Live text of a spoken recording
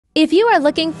If you are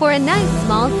looking for a nice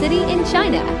small city in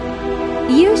China,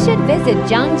 you should visit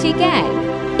Zhangjiagang.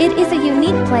 It is a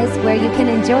unique place where you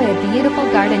can enjoy a beautiful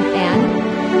garden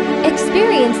and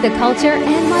experience the culture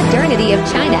and modernity of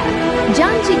China.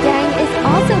 Zhangjiagang is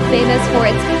also famous for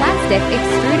its plastic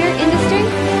extruder industry,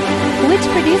 which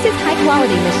produces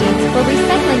high-quality machines for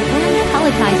recycling and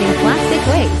pelletizing plastic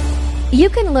waste. You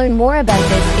can learn more about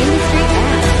this industry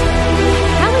and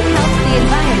how it helps the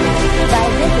environment by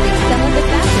visiting some of the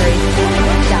factories and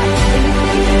workshops in the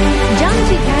city.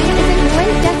 Zhangjiagang is a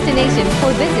great destination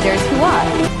for visitors who are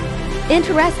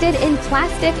interested in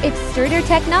plastic extruder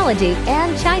technology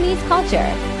and Chinese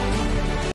culture.